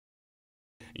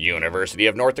University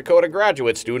of North Dakota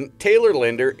graduate student Taylor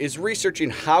Linder is researching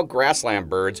how grassland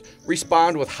birds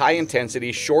respond with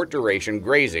high-intensity, short-duration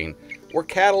grazing, where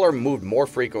cattle are moved more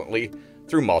frequently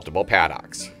through multiple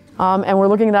paddocks. And we're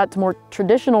looking at that to more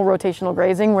traditional rotational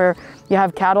grazing, where you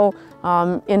have cattle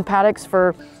in paddocks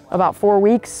for about 4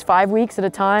 weeks, 5 weeks at a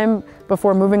time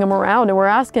before moving them around. And we're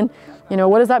asking,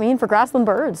 what does that mean for grassland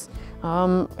birds?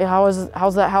 How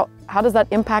does that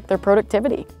impact their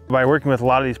productivity? By working with a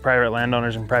lot of these private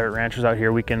landowners and private ranchers out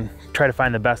here, we can try to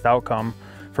find the best outcome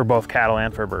for both cattle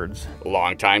and for birds.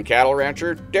 Longtime cattle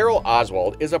rancher Daryl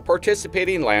Oswald is a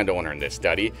participating landowner in this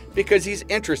study because he's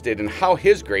interested in how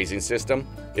his grazing system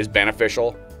is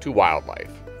beneficial to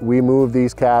wildlife. We move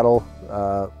these cattle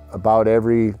about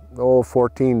every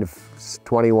 14 to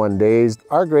 21 days.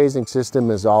 Our grazing system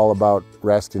is all about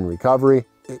rest and recovery.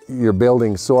 You're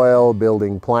building soil,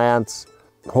 building plants.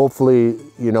 Hopefully,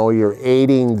 you're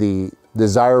aiding the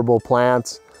desirable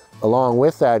plants. Along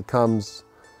with that comes,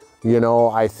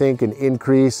 I think an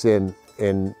increase in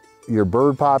your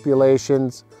bird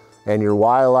populations and your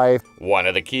wildlife. One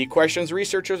of the key questions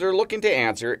researchers are looking to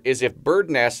answer is if bird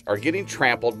nests are getting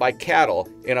trampled by cattle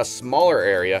in a smaller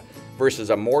area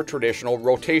versus a more traditional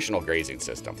rotational grazing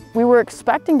system. We were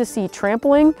expecting to see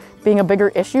trampling being a bigger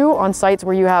issue on sites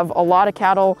where you have a lot of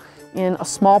cattle in a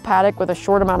small paddock with a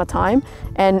short amount of time,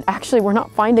 and actually we're not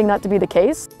finding that to be the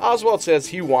case. Oswald says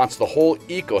he wants the whole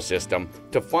ecosystem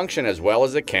to function as well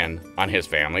as it can on his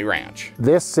family ranch.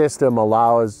 This system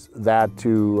allows that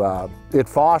to, it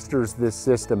fosters this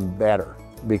system better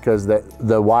because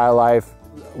the wildlife,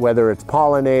 whether it's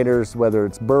pollinators, whether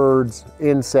it's birds,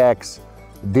 insects,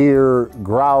 deer,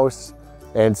 grouse,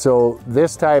 and so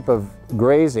this type of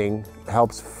grazing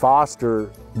helps foster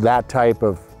that type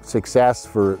of success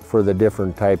for the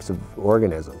different types of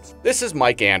organisms. This is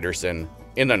Mike Anderson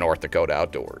in the North Dakota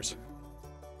Outdoors.